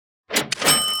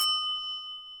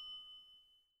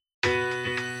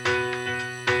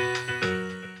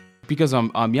because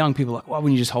I'm young, people are like, why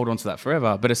wouldn't you just hold on to that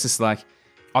forever? But it's just like,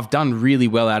 I've done really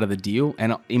well out of the deal.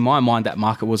 And in my mind, that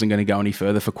market wasn't going to go any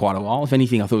further for quite a while. If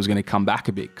anything, I thought it was going to come back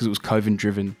a bit because it was COVID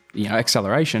driven,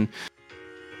 acceleration.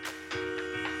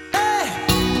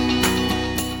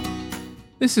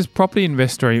 This is Property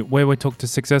Investory, where we talk to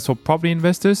successful property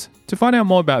investors to find out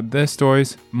more about their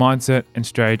stories, mindset, and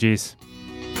strategies.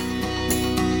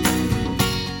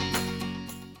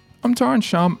 I'm Tyron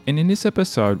Shum, and in this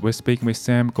episode, we're speaking with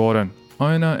Sam Gordon,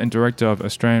 owner and director of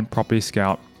Australian Property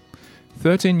Scout.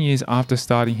 13 years after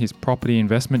starting his property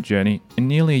investment journey, and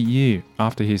nearly a year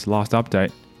after his last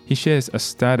update, he shares a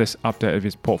status update of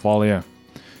his portfolio.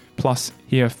 Plus,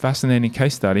 hear a fascinating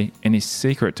case study and his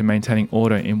secret to maintaining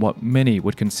order in what many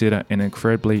would consider an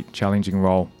incredibly challenging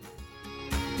role.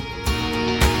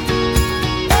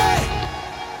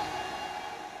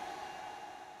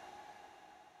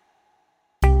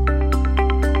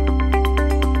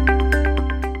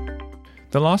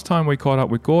 The last time we caught up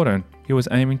with Gordon, he was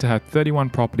aiming to have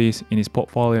 31 properties in his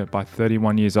portfolio by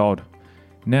 31 years old.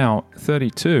 Now,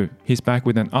 32, he's back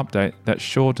with an update that's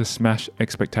sure to smash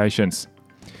expectations.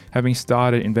 Having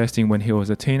started investing when he was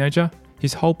a teenager,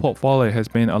 his whole portfolio has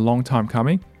been a long time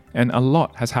coming, and a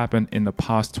lot has happened in the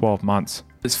past 12 months.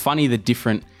 It's funny the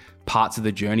different parts of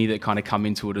the journey that kind of come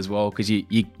into it as well, because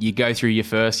you go through your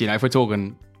first, if we're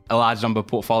talking a large number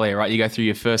portfolio, right? You go through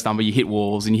your first number, you hit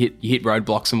walls and you hit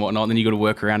roadblocks and whatnot, and then you got to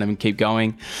work around them and keep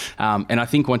going. And I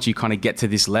think once you kind of get to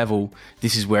this level,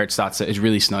 this is where it starts. It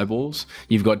really snowballs.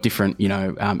 You've got different,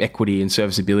 equity and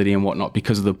serviceability and whatnot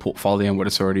because of the portfolio and what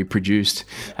it's already produced.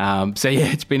 So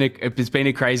yeah, it's been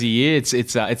a crazy year.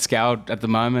 It's scaled at the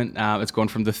moment. It's gone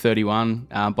from the 31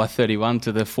 by 31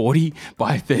 to the 40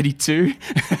 by 32.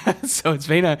 So it's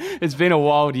been a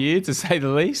wild year to say the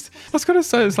least. I was going to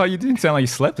say, it's like you didn't sound like you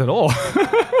slept at all.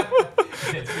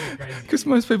 Because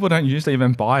most people don't usually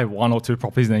even buy 1 or 2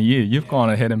 properties in a year. You've gone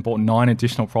ahead and bought 9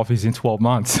 additional properties in 12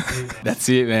 months. That's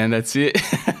it, man. That's it.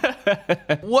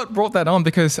 What brought that on?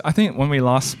 Because I think when we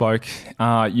last spoke,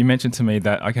 you mentioned to me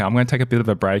that, okay, I'm going to take a bit of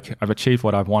a break. I've achieved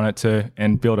what I've wanted to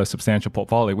and build a substantial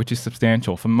portfolio, which is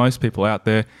substantial. For most people out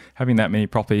there, having that many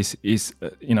properties is,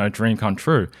 a dream come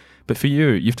true. But for you,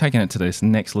 you've taken it to this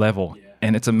next level. Yeah.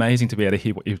 And it's amazing to be able to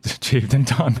hear what you've achieved and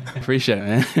done. Appreciate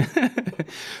it, man.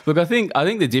 Look, I think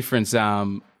the difference,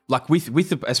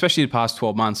 especially the past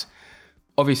 12 months,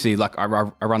 obviously, like I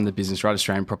run the business, right?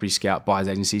 Australian Property Scout buyers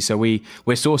agency. So we're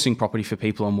sourcing property for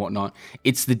people and whatnot.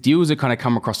 It's the deals that kind of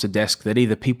come across the desk that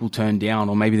either people turn down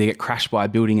or maybe they get crashed by a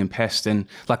building and pest. And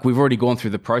like we've already gone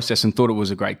through the process and thought it was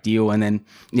a great deal. And then,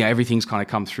 everything's kind of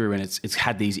come through and it's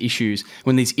had these issues.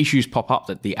 When these issues pop up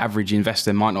that the average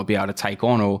investor might not be able to take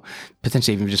on, or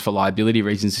potentially even just for liability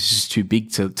reasons, it's just too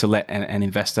big to let an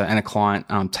investor and a client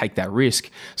take that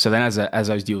risk. So then as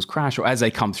those deals crash or as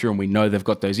they come through and we know they've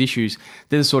got those issues,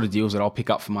 they're the sort of deals that I'll pick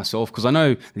up for myself because I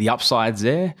know the upside's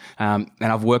there. And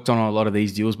I've worked on a lot of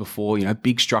these deals before,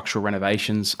 big structural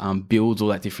renovations, builds, all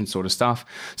that different sort of stuff.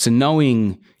 So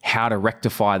knowing how to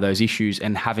rectify those issues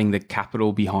and having the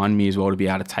capital behind me as well to be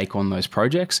able to take on those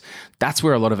projects, that's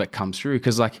where a lot of it comes through.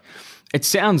 Because it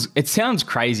sounds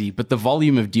crazy, but the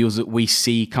volume of deals that we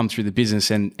see come through the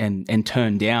business and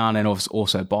turn down and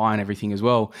also buy and everything as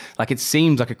well, like it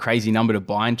seems like a crazy number to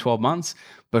buy in 12 months.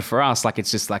 But for us, like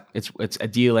it's just like it's a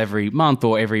deal every month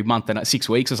or every month and 6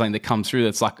 weeks or something that comes through.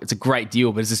 That's like it's a great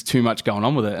deal, but it's just too much going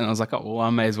on with it. And I was like, oh well,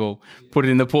 I may as well put it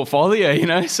in the portfolio,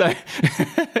 So,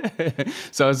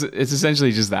 so it's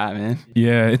essentially just that, man.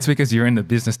 Yeah, it's because you're in the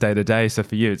business day to day. So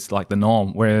for you, it's like the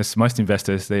norm. Whereas most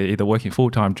investors, they're either working a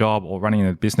full-time job or running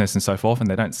a business and so forth, and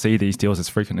they don't see these deals as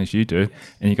frequently as you do.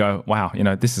 And you go, wow,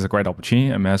 this is a great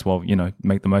opportunity. I may as well,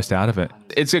 make the most out of it.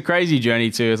 It's a crazy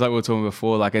journey too. It's like we were talking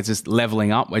before. Like it's just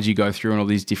leveling up as you go through and all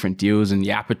these different deals and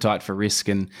the appetite for risk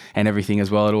and everything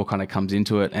as well. It all kind of comes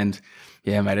into it. And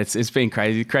yeah, mate, it's been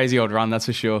crazy old run, that's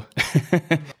for sure.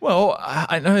 Well,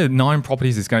 I know 9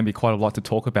 properties is going to be quite a lot to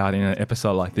talk about in an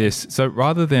episode like this. So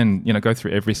rather than, go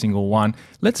through every single one,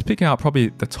 let's pick out probably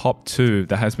the top 2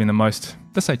 that has been the most,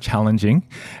 let's say, challenging,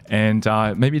 and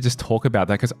maybe just talk about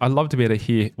that because I'd love to be able to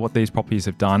hear what these properties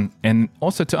have done and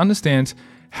also to understand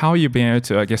how you're being able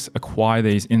to, I guess, acquire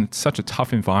these in such a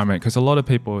tough environment? Because a lot of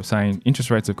people are saying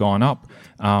interest rates have gone up,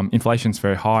 inflation's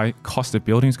very high, cost of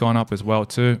building's gone up as well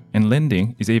too, and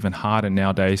lending is even harder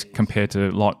nowadays compared to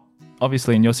a lot.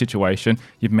 Obviously, in your situation,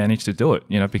 you've managed to do it,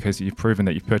 because you've proven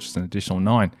that you've purchased an additional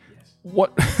 9.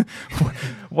 What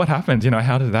happened?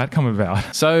 How did that come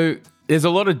about? So there's a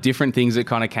lot of different things that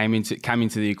kind of came into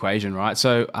the equation, right?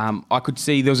 So I could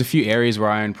see there was a few areas where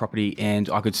I owned property, and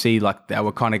I could see like they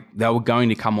were going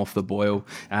to come off the boil.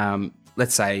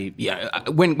 let's say,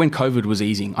 when COVID was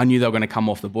easing, I knew they were going to come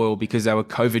off the boil because they were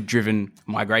COVID-driven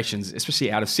migrations,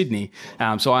 especially out of Sydney.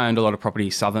 So I owned a lot of property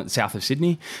south of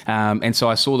Sydney, and so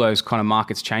I saw those kind of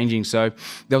markets changing. So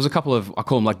there was a couple of, I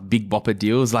call them like big bopper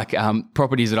deals, like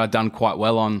properties that I'd done quite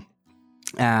well on,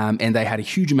 and they had a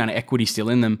huge amount of equity still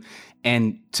in them.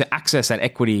 And to access that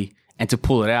equity and to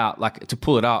pull it out, like to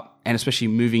pull it up, and especially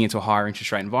moving into a higher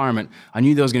interest rate environment, I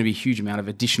knew there was going to be a huge amount of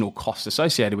additional costs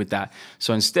associated with that.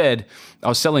 So instead, I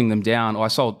was selling them down, or I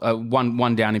sold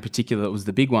one down in particular that was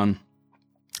the big one.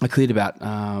 I cleared about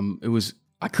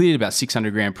I cleared about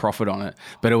 600 grand profit on it,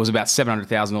 but it was about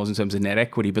 $700,000 in terms of net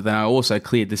equity. But then I also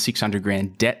cleared the 600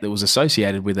 grand debt that was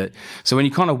associated with it. So when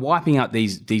you're kind of wiping out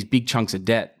these big chunks of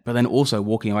debt, but then also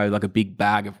walking away with like a big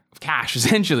bag of cash,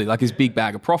 essentially, like this big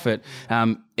bag of profit,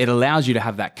 it allows you to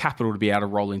have that capital to be able to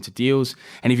roll into deals.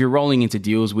 And if you're rolling into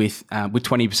deals with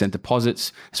 20%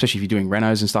 deposits, especially if you're doing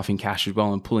renos and stuff in cash as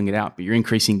well and pulling it out, but you're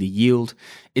increasing the yield,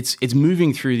 it's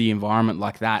moving through the environment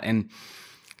like that. And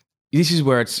this is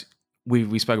where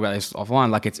we spoke about this offline.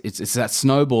 Like it's that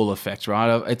snowball effect,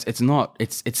 right?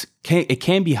 It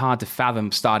can be hard to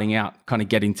fathom starting out, kind of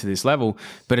getting to this level,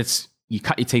 but you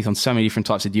cut your teeth on so many different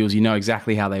types of deals. You know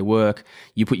exactly how they work.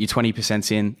 You put your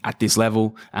 20% in at this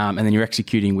level, and then you're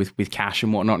executing with cash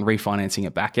and whatnot and refinancing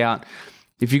it back out.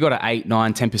 If you've got an 8,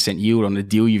 9, 10% yield on the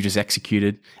deal you've just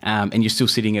executed, and you're still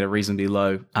sitting at a reasonably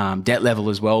low debt level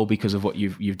as well because of what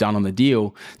you've done on the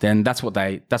deal, then that's what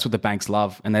the banks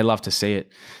love, and they love to see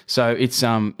it. So it's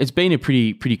been a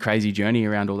pretty crazy journey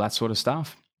around all that sort of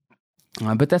stuff.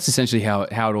 But that's essentially how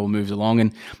it all moves along.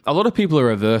 And a lot of people are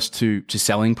averse to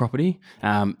selling property,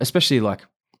 especially like,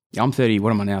 I'm 30, what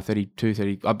am I now, 32,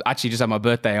 30? I actually just had my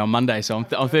birthday on Monday, so I'm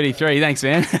 33. Thanks,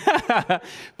 man.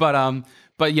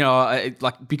 But you know,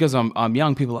 like, because I'm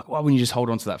young, people are like, why wouldn't you just hold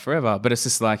on to that forever? But it's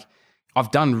just like, I've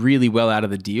done really well out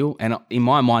of the deal. And in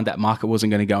my mind, that market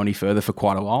wasn't going to go any further for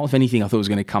quite a while. If anything, I thought it was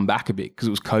going to come back a bit because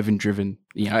it was COVID-driven,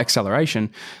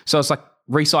 acceleration. So it's like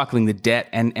recycling the debt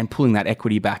and pulling that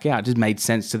equity back out. It just made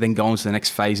sense to then go on to the next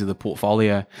phase of the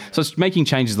portfolio. So it's making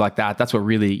changes like that. That's what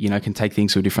really, can take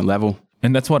things to a different level.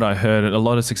 And that's what I heard. A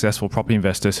lot of successful property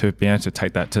investors who've been able to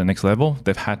take that to the next level,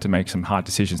 they've had to make some hard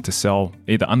decisions to sell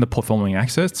either underperforming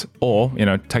assets or,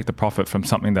 take the profit from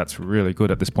something that's really good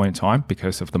at this point in time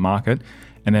because of the market,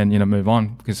 and then, move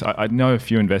on. Because I know a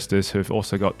few investors who've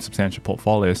also got substantial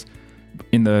portfolios.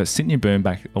 In the Sydney boom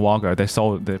back a while ago, they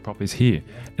sold their properties here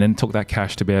and then took that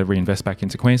cash to be able to reinvest back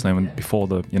into Queensland before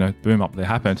the boom up there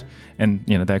happened. And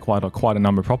they acquired quite a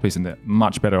number of properties, and they're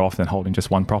much better off than holding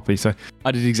just one property. So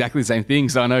I did exactly the same thing,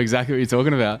 so I know exactly what you're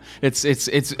talking about.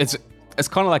 It's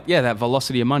kind of like, that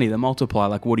velocity of money, the multiplier.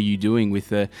 Like, what are you doing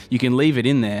with you can leave it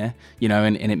in there,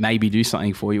 and it maybe do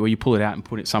something for you, or you pull it out and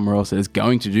put it somewhere else that is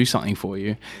going to do something for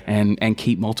you, and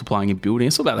keep multiplying and building.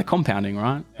 It's all about the compounding,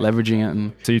 right? Leveraging it.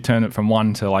 And so you turn it from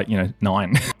 1 to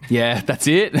 9. Yeah, that's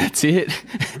it.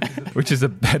 Which is a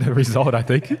better result, I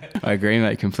think. I agree,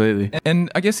 mate, completely.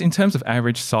 And I guess in terms of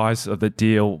average size of the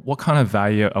deal, what kind of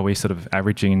value are we sort of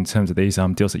averaging in terms of these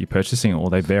deals that you're purchasing, or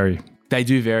they vary? They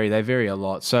do vary. They vary a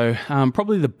lot. So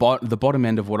probably the bottom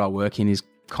end of what I work in is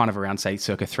kind of around, say,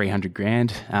 circa 300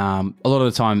 grand. A lot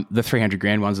of the time, the 300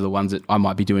 grand ones are the ones that I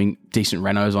might be doing decent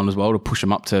renos on as well to push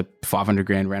them up to 500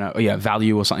 grand reno,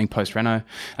 value or something post reno,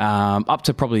 up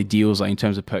to probably deals like in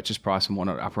terms of purchase price and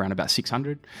whatnot, up around about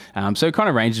 600. So it kind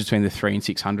of ranges between the 3 and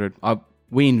 600.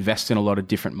 We invest in a lot of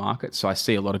different markets, so I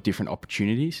see a lot of different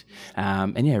opportunities.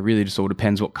 And it really just all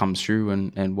depends what comes through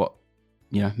and what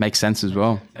makes sense as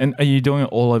well. And are you doing it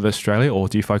all over Australia, or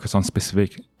do you focus on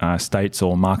specific states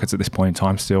or markets at this point in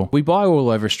time still? We buy all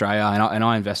over Australia, and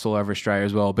I invest all over Australia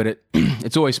as well, but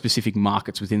it's always specific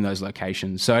markets within those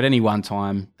locations. So at any one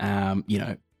time,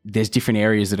 there's different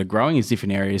areas that are growing, there's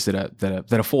different areas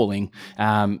that are falling.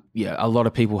 A lot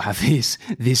of people have this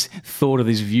thought or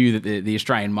this view that the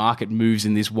Australian market moves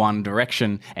in this one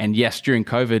direction. And yes, during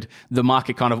COVID, the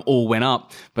market kind of all went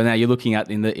up. But now you're looking at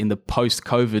in the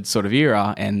post-COVID sort of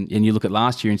era, and you look at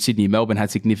last year in Sydney and Melbourne had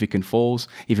significant falls.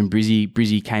 Even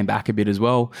Brizzy came back a bit as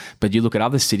well. But you look at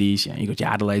other cities, you got your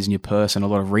Adelaide's and your Perth and a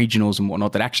lot of regionals and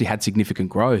whatnot that actually had significant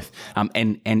growth.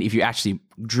 And if you actually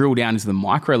drill down into the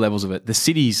micro levels of it, the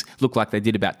cities look like they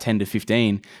did about 10 to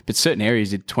 15, but certain areas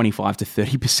did 25 to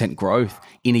 30% growth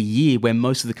in a year where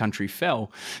most of the country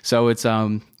fell. So it's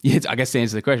I guess to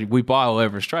answer the question, we buy all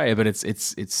over Australia, but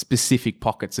it's specific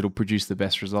pockets that'll produce the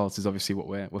best results is obviously what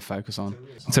we're focused on.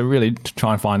 So really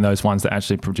try and find those ones that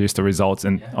actually produce the results,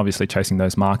 and obviously chasing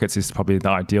those markets is probably the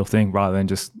ideal thing rather than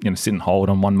just sit and hold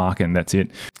on one market and that's it.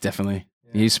 Definitely.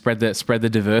 You spread the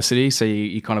diversity, so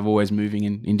you're kind of always moving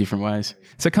in different ways.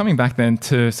 So coming back then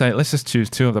to say, let's just choose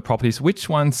two of the properties. Which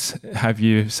ones have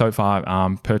you so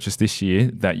far purchased this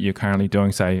year that you're currently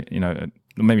doing? Say,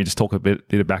 maybe just talk a bit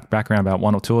of background about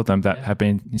one or two of them that have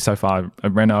been so far a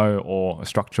reno or a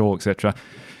structural, etc.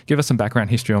 Give us some background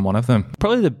history on one of them.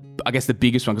 Probably the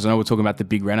biggest one, because I know we're talking about the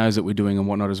big renos that we're doing and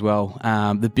whatnot as well.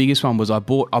 The biggest one was I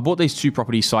bought these two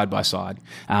properties side by side,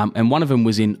 and one of them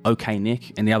was in okay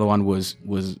nick, and the other one was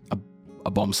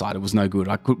a bomb site. It was no good.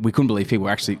 We couldn't believe people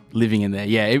were actually living in there.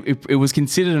 Yeah, it was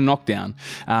considered a knockdown.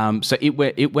 So it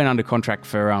went under contract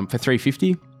for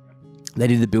 $350. They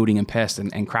did the building and pest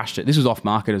and crashed it. This was off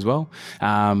market as well.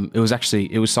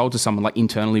 It was sold to someone like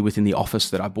internally within the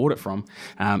office that I bought it from.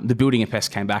 The building and pest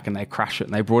came back and they crashed it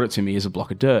and they brought it to me as a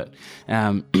block of dirt.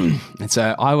 And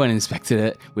so I went and inspected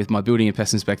it with my building and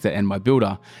pest inspector and my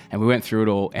builder, and we went through it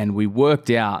all and we worked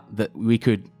out that we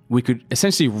could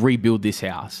essentially rebuild this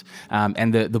house.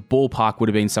 And the ballpark would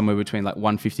have been somewhere between like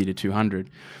 150 to 200,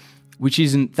 which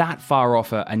isn't that far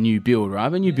off a new build,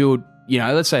 right? A new build,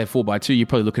 let's say a 4x2, you're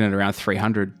probably looking at around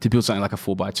 300 to build something like a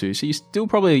 4x2. So you're still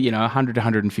probably, 100 to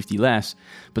 150 less.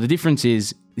 But the difference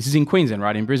is, this is in Queensland,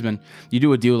 right? In Brisbane, you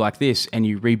do a deal like this and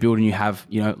you rebuild and you have,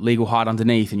 legal height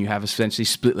underneath and you have essentially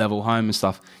split level home and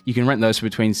stuff. You can rent those for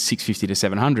between 650 to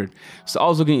 700. So I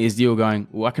was looking at this deal going,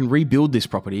 well, I can rebuild this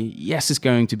property. Yes, it's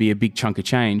going to be a big chunk of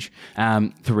change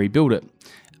to rebuild it.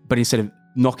 But instead of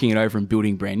knocking it over and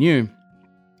building brand new,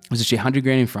 it was actually 100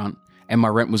 grand in front and my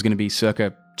rent was going to be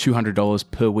circa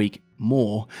 $200 per week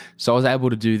more. So I was able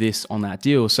to do this on that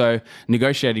deal. So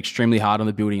negotiated extremely hard on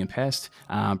the building and pest,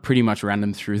 pretty much ran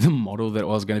them through the model that I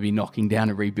was going to be knocking down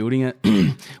and rebuilding it.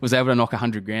 Was able to knock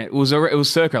 100 grand. It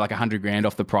was circa like 100 grand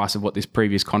off the price of what this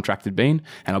previous contract had been.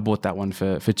 And I bought that one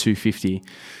for 250.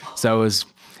 So it was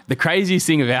the craziest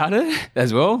thing about it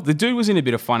as well. The dude was in a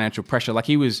bit of financial pressure. Like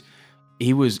he was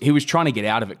trying to get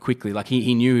out of it quickly. Like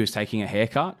he knew he was taking a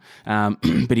haircut,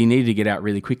 but he needed to get out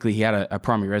really quickly. He had a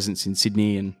primary residence in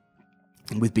Sydney and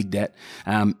with big debt.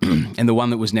 And the one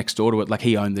that was next door to it, like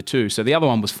he owned the two. So the other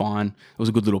one was fine. It was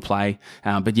a good little play.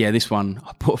 But yeah, this one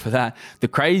I bought for that. The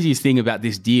craziest thing about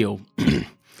this deal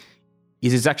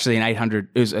is it's actually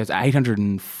it's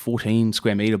 814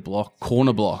 square meter block,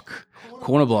 corner block.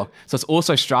 So it's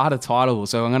also strata title.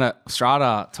 So I'm going to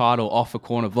strata title off a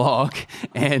corner block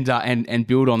and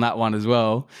build on that one as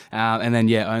well. And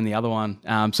then, own the other one.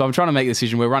 So I'm trying to make a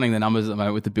decision. We're running the numbers at the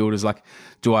moment with the builders. Like,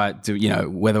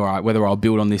 whether I'll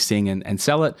build on this thing and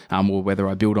sell it, or whether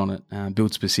I build on it,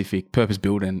 build specific, purpose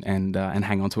build and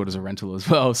hang on to it as a rental as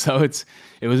well. So it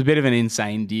was a bit of an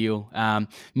insane deal.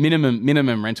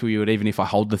 Minimum rental yield, even if I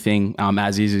hold the thing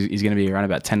as is going to be around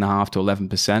about 10.5 to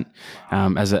 11%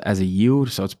 as a yield.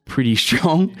 So it's pretty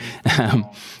strong, and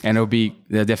there'll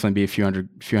definitely be a few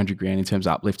hundred grand in terms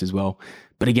of uplift as well.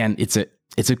 But again, it's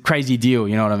a crazy deal.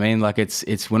 You know what I mean? Like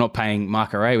we're not paying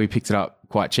market rate. We picked it up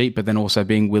quite cheap, but then also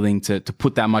being willing to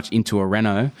put that much into a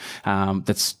reno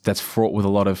that's fraught with a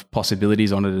lot of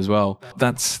possibilities on it as well.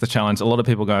 That's the challenge. A lot of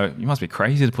people go, you must be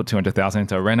crazy to put 200,000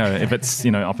 into a reno. If it's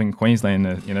up in Queensland,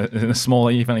 in a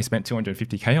smaller, you've only spent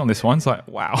 250k on this one. It's like,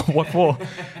 wow, what for?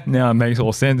 Now it makes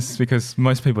all sense because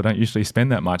most people don't usually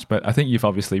spend that much. But I think you've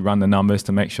obviously run the numbers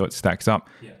to make sure it stacks up.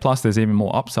 Yeah. Plus, there's even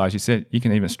more upsides. You said you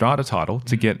can even strata title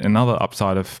to get another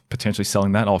upside of potentially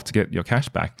selling that off to get your cash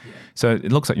back. Yeah. So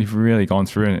it looks like you've really gone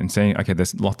through it and saying, okay,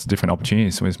 there's lots of different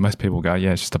opportunities. Whereas most people go,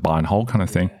 yeah, it's just a buy and hold kind of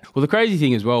thing. Well, the crazy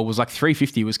thing as well was like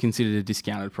 350 was considered a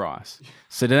discounted price.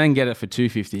 So to then get it for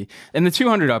 250 and the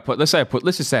 200 let's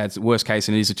just say it's worst case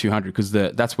and it is a 200 because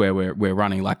that's where we're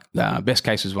running. Like best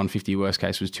case was 150, worst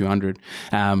case was 200.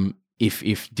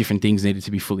 If different things needed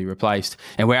to be fully replaced,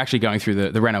 and we're actually going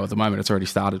through the reno at the moment. It's already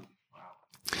started.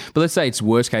 But let's say it's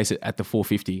worst case at the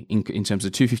 450 in terms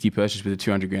of 250 purchase with a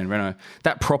 200 grand reno.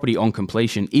 That property on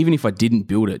completion, even if I didn't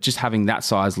build it, just having that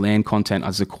size land content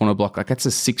as a corner block, like that's a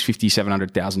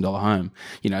 $650,000, $700,000 home.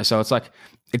 So it's like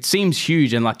it seems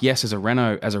huge, and like yes, as a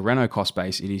reno cost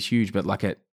base, it is huge. But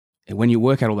like when you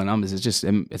work out all the numbers, it's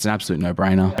an absolute no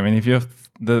brainer. I mean, if you're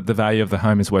the value of the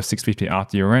home is worth $650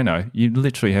 after your reno, you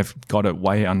literally have got it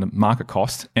way under market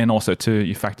cost, and also too,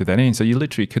 you factor that in. So you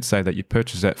literally could say that you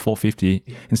purchased at $450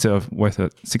 instead of worth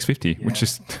at $650, which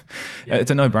is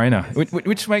it's a no brainer,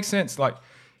 which makes sense. Like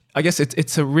I guess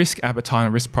it's a risk appetite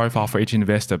and risk profile for each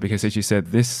investor because, as you said,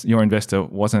 your investor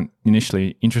wasn't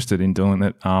initially interested in doing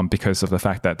it because of the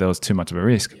fact that there was too much of a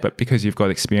risk. But because you've got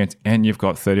experience and you've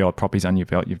got 30-odd properties under your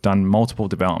belt, you've done multiple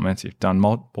developments, you've done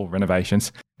multiple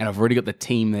renovations. And I've already got the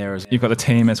team there as well. You've got a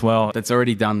team as well. That's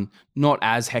already done not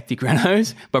as hectic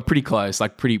renos, but pretty close,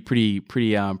 like pretty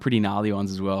gnarly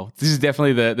ones as well. This is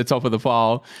definitely the top of the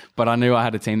pile, but I knew I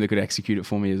had a team that could execute it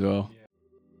for me as well.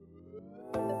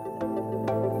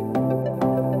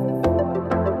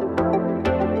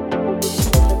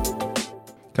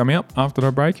 Coming up after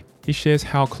the break, he shares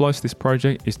how close this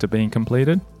project is to being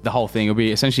completed. The whole thing will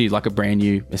be essentially like a brand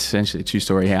new, essentially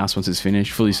 2-story house once it's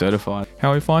finished, fully certified.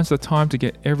 How he finds the time to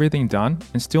get everything done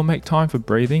and still make time for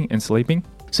breathing and sleeping.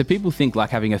 So people think like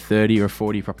having a 30 or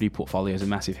 40 property portfolio is a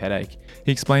massive headache.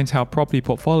 He explains how property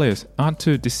portfolios aren't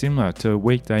too dissimilar to a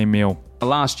weekday meal.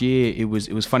 Last year, it was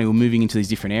funny, we were moving into these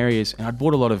different areas and I'd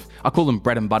bought a lot of, I call them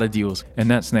bread and butter deals. And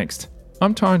that's next.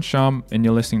 I'm Tyrone Shum and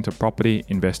you're listening to Property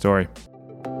Investory.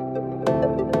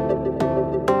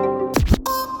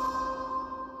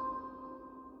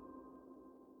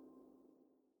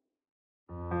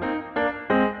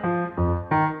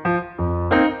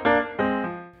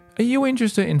 Are you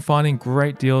interested in finding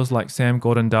great deals like Sam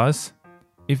Gordon does?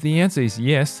 If the answer is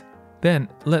yes, then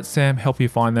let Sam help you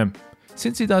find them,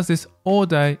 since he does this all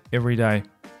day, every day.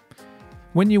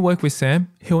 When you work with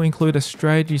Sam, he'll include a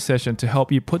strategy session to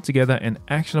help you put together an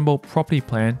actionable property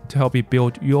plan to help you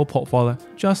build your portfolio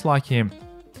just like him.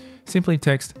 Simply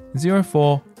text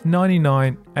 04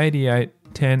 99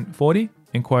 88 10 40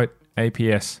 and quote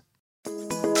APS.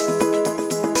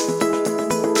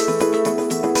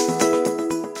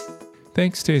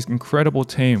 Thanks to his incredible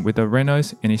team with the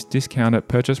renos and his discounted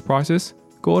purchase prices,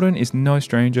 Gordon is no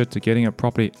stranger to getting a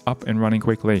property up and running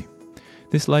quickly.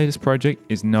 This latest project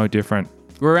is no different.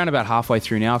 We're around about halfway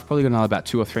through now. I've probably got another about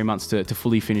 2 or 3 months to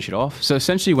fully finish it off. So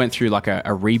essentially went through like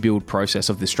a rebuild process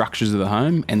of the structures of the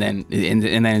home and then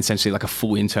essentially like a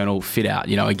full internal fit out,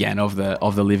 again, of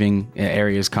the living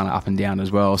areas kind of up and down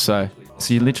as well. So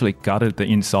you literally gutted the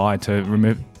inside to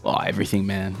remove... Oh, everything,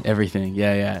 man. Everything.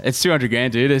 Yeah. It's 200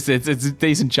 grand, dude. It's a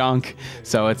decent chunk.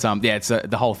 So it's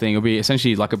the whole thing. It'll be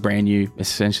essentially like a brand new,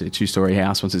 essentially a 2-story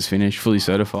house once it's finished, fully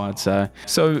certified. So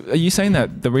are you saying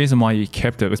that the reason why you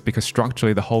kept it was because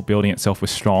structurally the whole building itself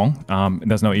was strong?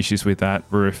 There's no issues with that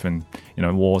roof and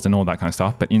walls and all that kind of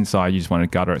stuff. But inside you just want to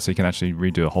gutter it so you can actually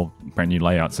redo a whole brand new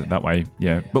layout. So that way,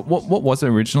 yeah. But what was it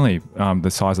originally?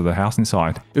 The size of the house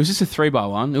inside? It was just a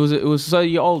 3x1. It was so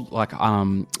your old like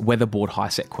weatherboard high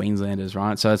set Queenslanders,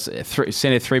 right? So it's a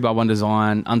standard 3x1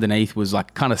 design. Underneath was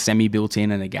like kind of semi built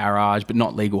in and a garage, but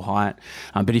not legal height.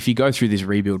 But if you go through this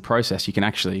rebuild process, you can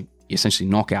actually essentially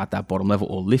knock out that bottom level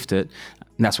or lift it.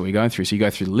 And that's what you're going through. So you go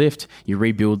through the lift, you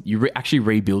rebuild, actually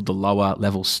rebuild the lower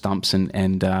level stumps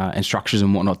and structures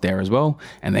and whatnot there as well.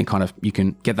 And then kind of you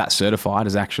can get that certified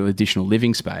as actual additional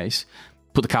living space.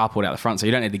 Put the carport out the front. So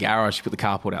you don't need the garage, you put the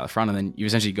carport out the front and then you've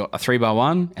essentially got a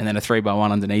 3x1 and then a 3x1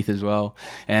 underneath as well.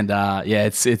 And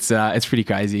it's pretty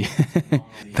crazy.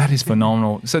 That is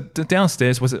phenomenal. So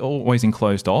downstairs, was it always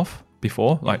enclosed off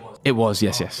before? Like it was,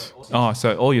 yes. Oh,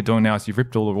 so all you're doing now is you've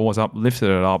ripped all the walls up, lifted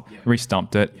it up,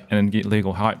 re-stumped it and then get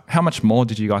legal height. How much more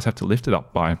did you guys have to lift it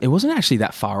up by? It wasn't actually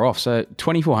that far off. So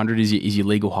 2,400 is your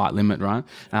legal height limit, right?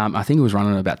 I think it was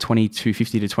running about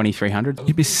 2,250 to 2,300.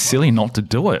 You'd be silly not to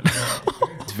do it.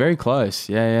 It's very close.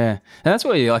 Yeah. And that's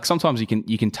where like sometimes you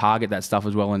can target that stuff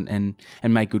as well and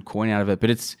make good coin out of it. But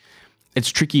it's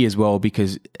tricky as well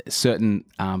because certain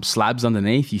slabs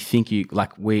underneath, you think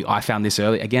I found this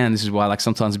early. Again, this is why like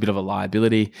sometimes a bit of a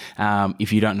liability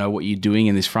if you don't know what you're doing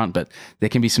in this front. But there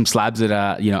can be some slabs that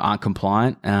are aren't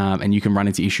compliant and you can run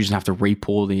into issues and have to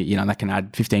re-pour that can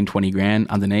add 15, 20 grand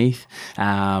underneath.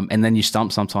 And then you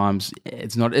stump sometimes.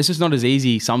 It's just not as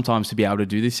easy sometimes to be able to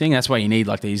do this thing. That's why you need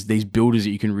like these builders that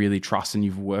you can really trust and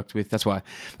you've worked with. That's why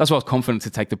I was confident to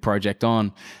take the project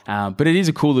on. But it is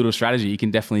a cool little strategy. You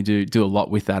can definitely do a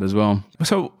lot with that as well.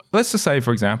 So let's just say,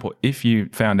 for example, if you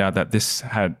found out that this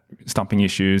had stumping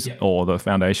issues or the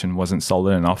foundation wasn't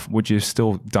solid enough, would you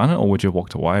still done it or would you have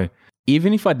walked away?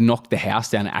 Even if I'd knocked the house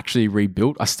down and actually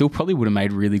rebuilt, I still probably would have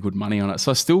made really good money on it.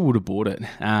 So I still would have bought it.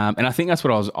 And I think that's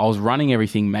what I was running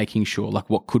everything, making sure like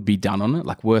what could be done on it,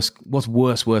 like worst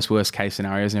case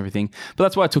scenarios and everything. But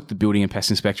that's why I took the building and pest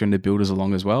inspector and the builders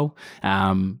along as well.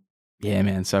 Yeah,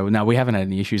 man. So no, we haven't had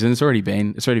any issues, and it's already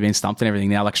been stumped and everything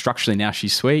now. Like structurally now,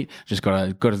 she's sweet. Just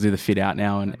got to do the fit out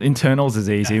now. And internals is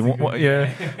easy.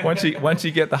 Yeah, once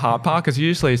you get the hard part, because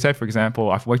usually, say for example,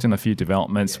 I've worked in a few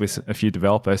developments with a few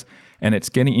developers, And it's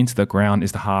getting into the ground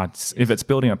is the hard. If it's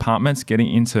building apartments,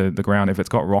 getting into the ground, if it's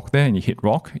got rock there and you hit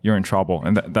rock, you're in trouble.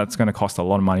 And that's going to cost a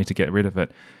lot of money to get rid of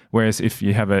it. Whereas if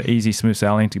you have an easy, smooth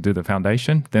sailing to do the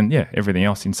foundation, then yeah, everything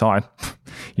else inside,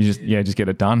 you just get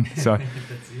it done. So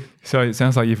it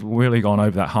sounds like you've really gone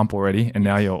over that hump already, and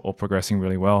now you're all progressing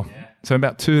really well. Yeah. So in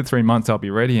about 2 to 3 months, I'll be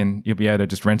ready, and you'll be able to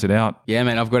just rent it out. Yeah,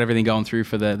 man, I've got everything going through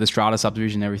for the strata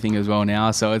subdivision and everything as well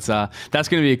now. So it's that's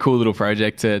going to be a cool little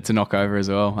project to knock over as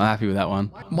well. I'm happy with that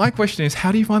one. My question is,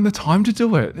 how do you find the time to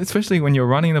do it? Especially when you're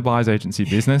running the buyer's agency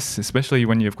business, especially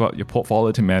when you've got your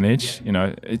portfolio to manage. You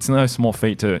know, it's no small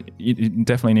feat you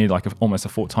definitely need like almost a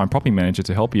full-time property manager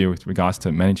to help you with regards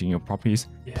to managing your properties.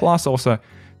 Yeah. Plus also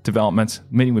developments,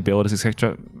 meeting with builders,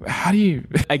 etc. How do you?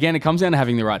 Again, it comes down to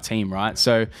having the right team, right?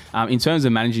 So, in terms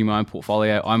of managing my own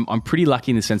portfolio, I'm pretty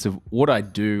lucky in the sense of what I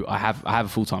do. I have a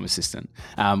full-time assistant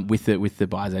with the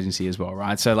buyer's agency as well,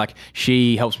 right? So, like,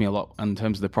 she helps me a lot in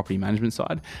terms of the property management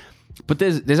side. But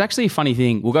there's actually a funny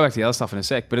thing. We'll go back to the other stuff in a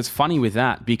sec. But it's funny with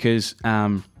that because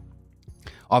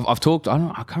I've talked. I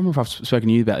can't remember if I've spoken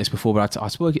to you about this before, but I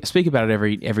speak about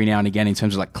it every now and again in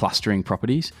terms of like clustering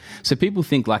properties. So people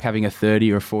think like having a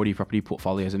 30 or 40 property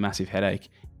portfolio is a massive headache.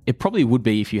 It probably would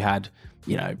be if you had,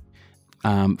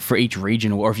 for each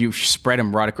region, or if you spread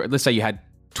them right across. Let's say you had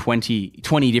 20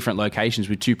 different locations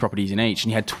with 2 properties in each,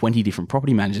 and you had 20 different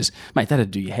property managers, mate,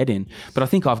 that'd do your head in. But I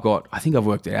think I've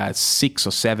worked it out. It's 6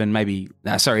 or 7, maybe.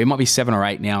 It might be 7 or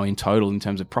 8 now in total in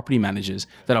terms of property managers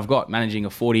that I've got managing a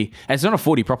 40. And it's not a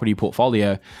 40 property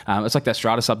portfolio. It's like that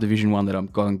strata subdivision one that I'm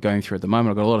going through at the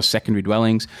moment. I've got a lot of secondary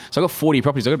dwellings, so I've got 40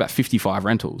 properties. I've got about 55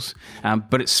 rentals,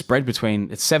 but it's spread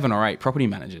between 7 or 8 property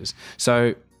managers.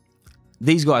 So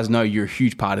these guys know you're a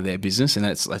huge part of their business, and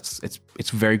it's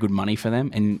very good money for them.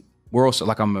 And we're also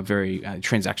like, I'm a very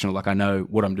transactional. Like, I know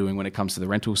what I'm doing when it comes to the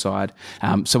rental side.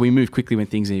 So we move quickly when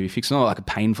things need to be fixed. I'm not like a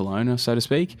painful owner, so to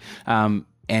speak.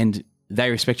 And they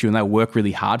respect you, and they'll work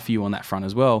really hard for you on that front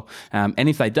as well. And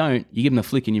if they don't, you give them a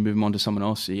flick and you move them on to someone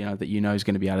else, that is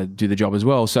going to be able to do the job as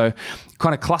well. So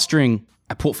kind of clustering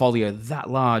a portfolio that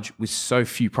large with so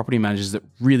few property managers that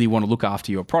really want to look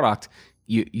after your product,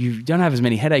 you don't have as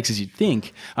many headaches as you'd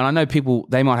think. And I know people,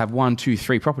 they might have 1, 2,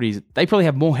 3 properties. They probably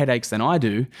have more headaches than I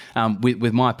do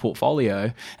with my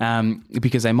portfolio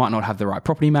because they might not have the right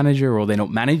property manager, or they're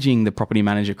not managing the property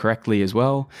manager correctly as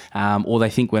well. Or they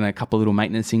think when a couple of little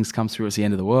maintenance things come through, it's the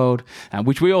end of the world,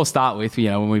 which we all start with,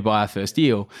 when we buy our first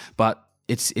deal. But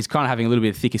it's kind of having a little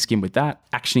bit of thicker skin with that,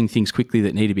 actioning things quickly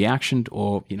that need to be actioned,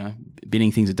 or,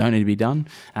 binning things that don't need to be done.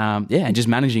 And just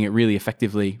managing it really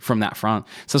effectively from that front.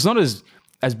 So it's not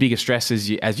as big a stress as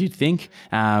you'd think.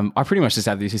 I pretty much just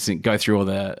have the assistant go through all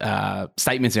the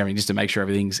statements and everything just to make sure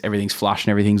everything's flush and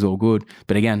everything's all good.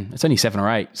 But again, it's only 7 or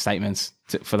 8 statements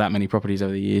for that many properties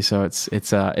over the years, so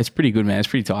it's pretty good, man. It's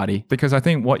pretty tidy. Because I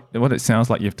think what it sounds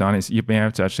like you've done is you've been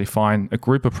able to actually find a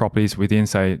group of properties within,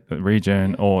 say, a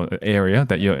region or area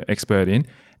that you're expert in.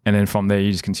 And then from there,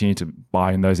 you just continue to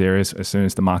buy in those areas as soon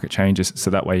as the market changes. So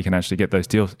that way you can actually get those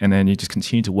deals. And then you just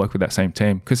continue to work with that same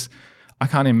team. Because I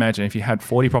can't imagine if you had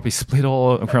 40 properties split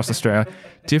all across Australia,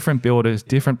 different builders,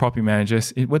 different property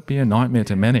managers, it would be a nightmare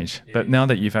to manage. But now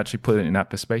that you've actually put it in that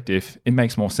perspective, it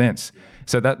makes more sense.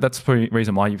 So that's the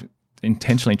reason why you've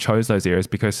intentionally chose those areas,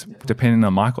 because depending on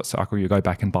the market cycle, you go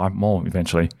back and buy more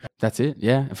eventually. That's it.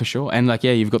 Yeah, for sure. And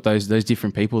you've got those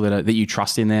different people that you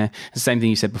trust in there. It's the same thing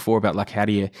you said before about like, how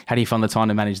do you find the time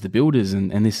to manage the builders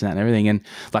and this and that and everything. And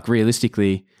like,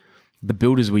 realistically, the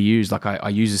builders we use, like I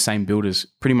use the same builders,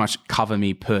 pretty much cover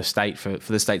me per state for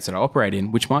the states that I operate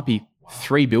in, which might be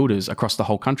 3 builders across the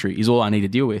whole country is all I need to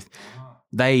deal with.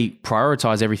 They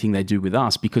prioritize everything they do with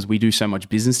us because we do so much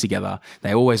business together.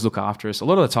 They always look after us. A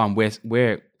lot of the time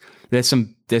there's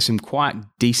some quite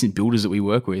decent builders that we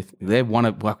work with.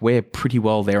 We're pretty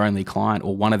well their only client,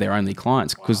 or one of their only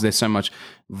clients, because there's so much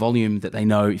volume that they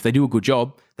know if they do a good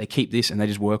job, they keep this and they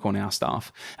just work on our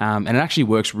stuff. And it actually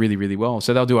works really, really well.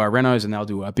 So they'll do our renos and they'll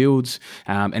do our builds.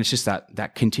 And it's just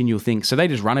that continual thing. So they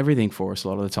just run everything for us a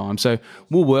lot of the time. So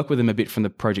we'll work with them a bit from the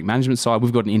project management side.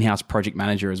 We've got an in-house project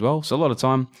manager as well. So a lot of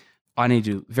time, I need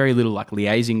to do very little like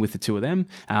liaising with the two of them,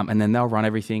 and then they'll run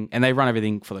everything, and they run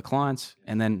everything for the clients.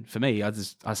 And then for me, I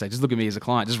say, just look at me as a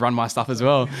client, just run my stuff as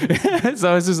well.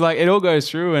 So it's just like it all goes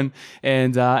through, and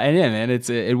yeah, man,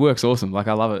 it works awesome. Like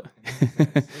I love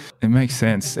it. It makes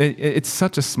sense. It's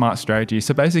such a smart strategy.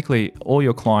 So basically, all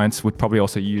your clients would probably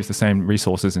also use the same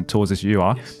resources and tools as you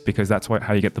are, because that's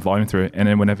how you get the volume through. And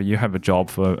then whenever you have a job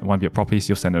for one of your properties,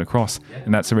 you'll send it across,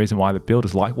 and that's the reason why the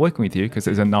builders like working with you, because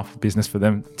there's enough business for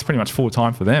them. It's pretty much full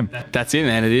time for them. That's it,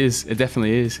 man. It is. It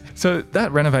definitely is. So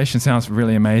that renovation sounds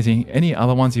really amazing. Any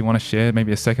other ones you want to share?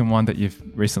 Maybe a second one that you've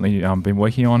recently been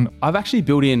working on? I've actually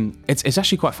built in, it's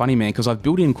actually quite funny, man, because I've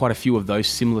built in quite a few of those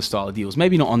similar style of deals.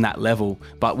 Maybe not on that level,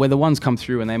 but where the ones come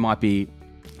through and they might be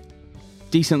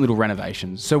decent little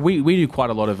renovations. So we do quite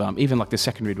a lot of even like the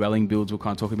secondary dwelling builds we're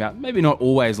kind of talking about. Maybe not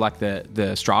always like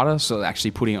the strata, so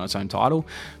actually putting it on its own title,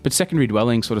 but secondary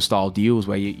dwelling sort of style deals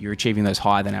where you're achieving those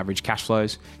higher than average cash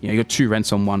flows. You know, you got 2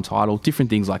 rents on one title, different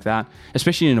things like that.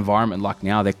 Especially in an environment like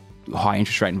now, they're high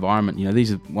interest rate environment. You know,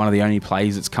 these are one of the only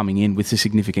plays that's coming in with a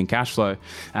significant cash flow.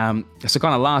 So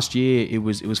kind of last year, it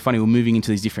was funny. We're moving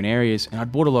into these different areas, and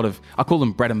I'd bought a lot of, I call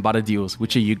them bread and butter deals,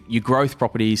 which are your growth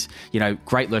properties. You know,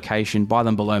 great location, buy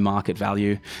them below market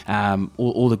value,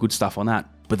 all the good stuff on that.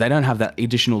 But they don't have that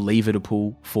additional lever to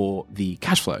pull for the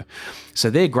cash flow. So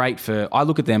they're great for, I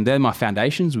look at them, they're my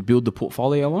foundations, we build the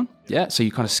portfolio on. Yeah, so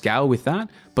you kind of scale with that.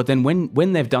 But then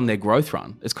when they've done their growth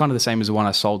run, it's kind of the same as the one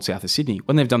I sold south of Sydney.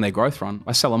 When they've done their growth run,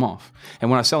 I sell them off.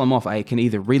 And when I sell them off, I can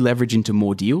either re-leverage into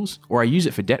more deals or I use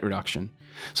it for debt reduction.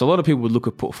 So a lot of people would look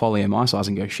at portfolio my size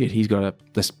and go, shit, he's got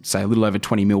let's say a little over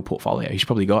 20 mil portfolio. He's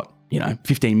probably got,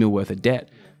 15 mil worth of debt.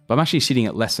 But I'm actually sitting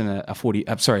at less than a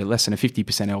 50%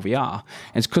 LVR. And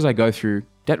it's because I go through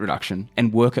debt reduction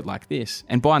and work it like this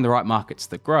and buy in the right markets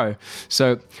that grow.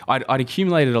 So I'd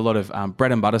accumulated a lot of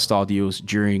bread and butter style deals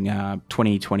during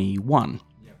 2021.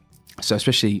 So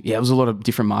especially, it was a lot of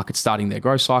different markets starting their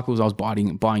growth cycles. I was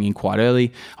buying in quite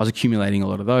early. I was accumulating a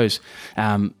lot of those.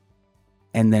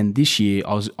 And then this year,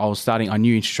 I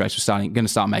knew interest rates were going to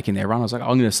start making their run. I was like,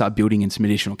 I'm going to start building in some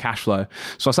additional cash flow.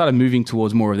 So I started moving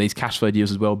towards more of these cash flow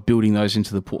deals as well, building those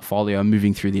into the portfolio,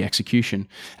 moving through the execution.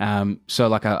 So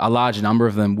like a large number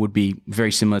of them would be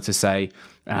very similar to say,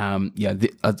 a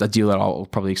deal that I'll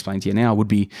probably explain to you now would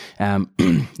be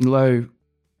low.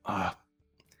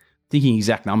 Thinking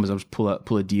exact numbers, I'll just pull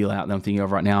a deal out that I'm thinking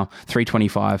of right now.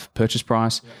 $325 purchase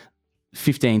price.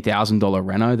 $15,000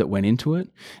 reno that went into it.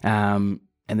 And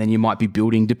then you might be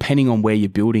building, depending on where you're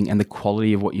building and the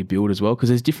quality of what you build as well, because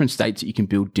there's different states that you can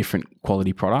build different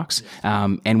quality products.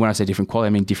 And when I say different quality, I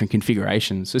mean different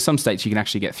configurations. So some states you can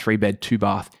actually get 3-bed,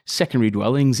 2-bath secondary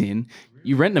dwellings in.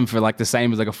 You rent them for like the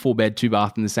same as like a 4-bed,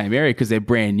 2-bath in the same area because they're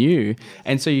brand new.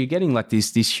 And so you're getting like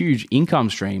this huge income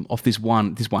stream off this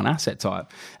one asset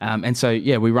type. And so,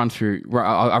 we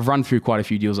I've run through quite a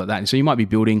few deals like that. And so you might be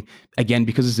building, again,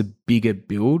 because it's a bigger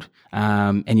build,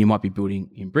 and you might be building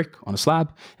in brick on a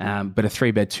slab, but a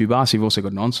 3-bed, 2-bath. So you've also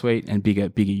got an ensuite and bigger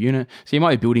unit. So you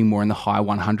might be building more in the high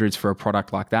 100s for a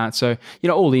product like that. So,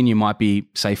 all in you might be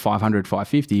say 500,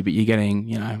 550, but you're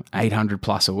getting, 800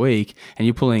 plus a week and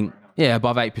you're pulling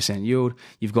above 8% yield.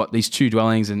 You've got these 2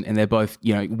 dwellings and they're both,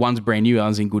 one's brand new,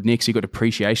 one's in good nick. So you've got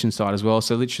depreciation side as well.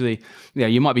 So literally,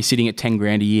 you might be sitting at 10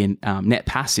 grand a year net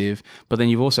passive, but then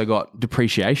you've also got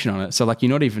depreciation on it. So like you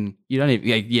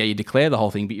declare the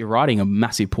whole thing, but you're writing a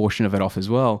massive portion of it off as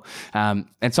well. And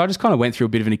so I just kind of went through a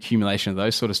bit of an accumulation of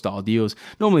those sort of style deals,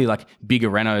 normally like bigger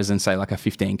renos than say like a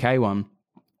 15K one.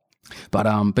 But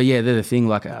they're the thing.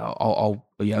 Like the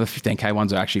 15K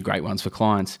ones are actually great ones for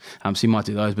clients. So you might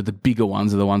do those, but the bigger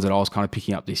ones are the ones that I was kind of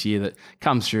picking up this year that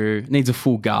comes through, needs a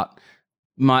full gut.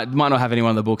 Might not have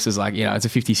anyone in the books as like, it's a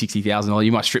 $50,000, $60,000.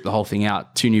 You might strip the whole thing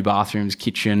out, 2 new bathrooms,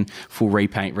 kitchen, full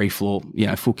repaint,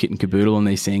 refloor, full kit and caboodle on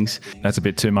these things. That's a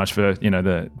bit too much for,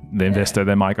 the investor.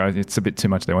 They might go, it's a bit too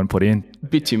much they want to put in. A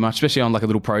bit too much, especially on like a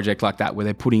little project like that where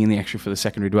they're putting in the extra for the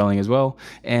secondary dwelling as well.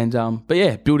 And,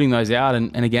 building those out.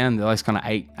 And again, those kind of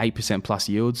 8% plus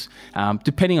yields,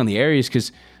 depending on the areas,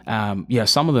 because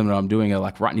some of them that I'm doing are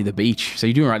like right near the beach. So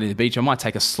you're doing right near the beach, I might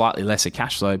take a slightly lesser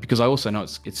cash flow because I also know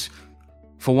it's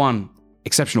for one,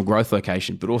 exceptional growth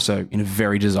location, but also in a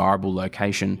very desirable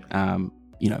location,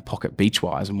 pocket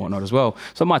beach-wise and whatnot as well.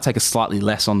 So I might take a slightly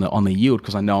less on the yield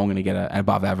because I know I'm going to get an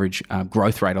above average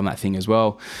growth rate on that thing as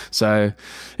well. So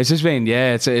it's just been,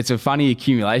 it's a funny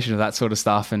accumulation of that sort of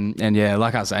stuff. And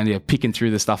like I was saying, picking through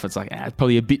the stuff, it's like, it's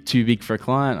probably a bit too big for a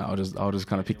client. I'll just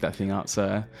kind of pick that thing up.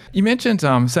 So you mentioned,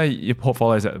 say your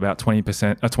portfolio is at about 20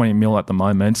 mil at the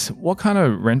moment. What kind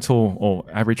of rental or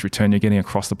average return you're getting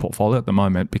across the portfolio at the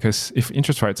moment? Because if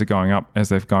interest rates are going up as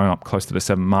they've gone up close to the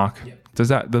 7 mark, does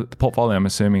that, the portfolio, I'm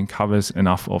assuming, covers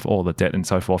enough of all the debt and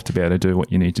so forth to be able to do what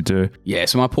you need to do? Yeah,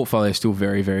 so my portfolio is still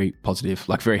very, very positive,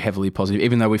 like very heavily positive,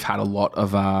 even though we've had a lot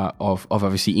of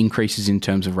obviously increases in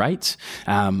terms of rates.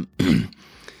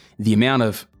 The amount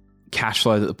of cash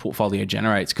flow that the portfolio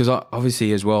generates, because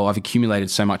obviously as well, I've accumulated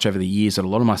so much over the years that a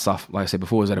lot of my stuff, like I said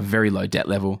before, is at a very low debt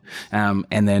level. And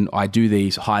then I do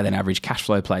these higher than average cash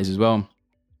flow plays as well.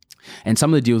 And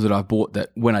some of the deals that I've bought that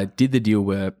when I did the deal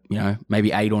were,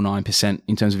 maybe 8 or 9%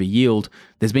 in terms of a yield,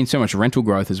 there's been so much rental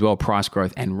growth as well, price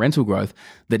growth and rental growth,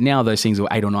 that now those things are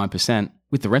 8 or 9%.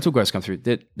 With the rental growth come through,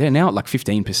 they're now at like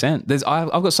 15%.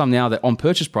 I've got some now that on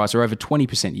purchase price are over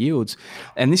 20% yields.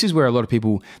 And this is where a lot of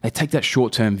people, they take that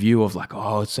short-term view of like,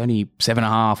 oh, it's only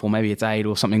 7.5 or maybe it's 8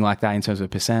 or something like that in terms of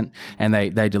percent. And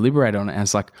they deliberate on it. And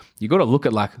it's like, you got to look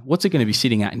at like, what's it going to be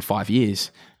sitting at in 5 years?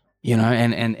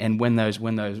 And when those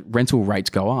rental rates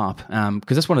go up,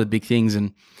 because that's one of the big things.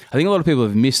 And I think a lot of people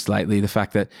have missed lately the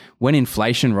fact that when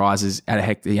inflation rises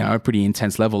at a pretty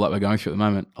intense level like we're going through at the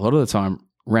moment, a lot of the time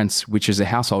rents, which is a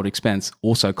household expense,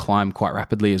 also climb quite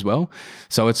rapidly as well.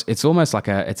 So it's almost like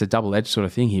it's a double-edged sort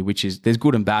of thing here, which is there's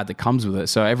good and bad that comes with it.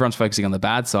 So everyone's focusing on the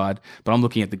bad side, but I'm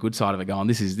looking at the good side of it going,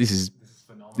 this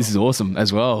is awesome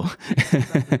as well.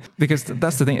 Because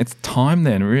that's the thing, it's time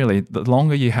then really. The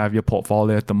longer you have your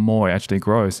portfolio, the more it actually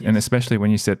grows. Yes. And especially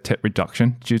when you set debt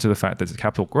reduction, due to the fact that it's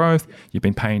capital growth, you've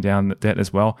been paying down the debt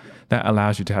as well, that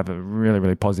allows you to have a really,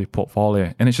 really positive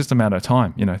portfolio. And it's just a matter of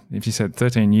time. If you said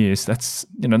 13 years, that's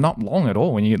not long at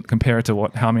all when you compare it to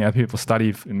how many other people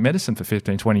study in medicine for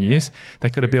 15, 20 years. They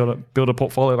could have built a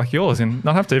portfolio like yours and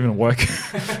not have to even work.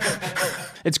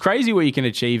 It's crazy what you can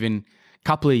achieve in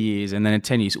couple of years and then in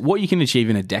 10 years. What you can achieve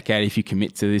in a decade if you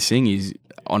commit to this thing is,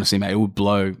 honestly, mate, it would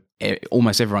blow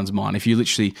almost everyone's mind. If you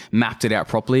literally mapped it out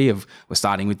properly of we're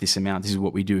starting with this amount, this is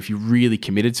what we do. If you really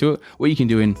committed to it, what you can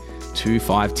do in 2,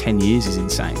 5, 10 years is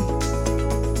insane.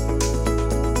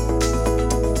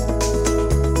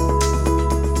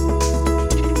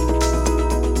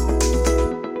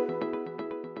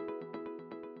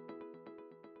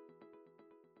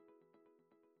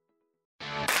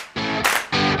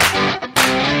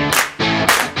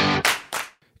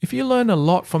 If you learned a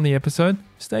lot from the episode,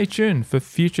 stay tuned for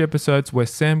future episodes where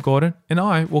Sam Gordon and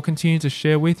I will continue to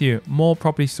share with you more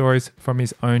property stories from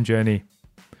his own journey.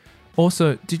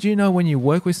 Also, did you know when you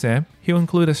work with Sam, he'll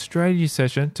include a strategy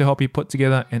session to help you put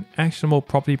together an actionable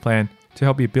property plan to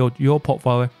help you build your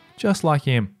portfolio just like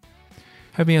him.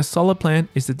 Having a solid plan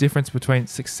is the difference between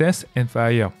success and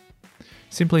failure.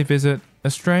 Simply visit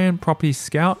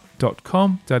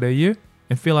australianpropertyscout.com.au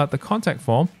and fill out the contact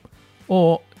form,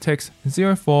 or text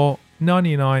 04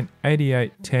 99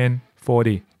 88 10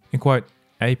 40 and quote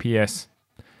APS.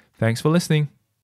 Thanks for listening.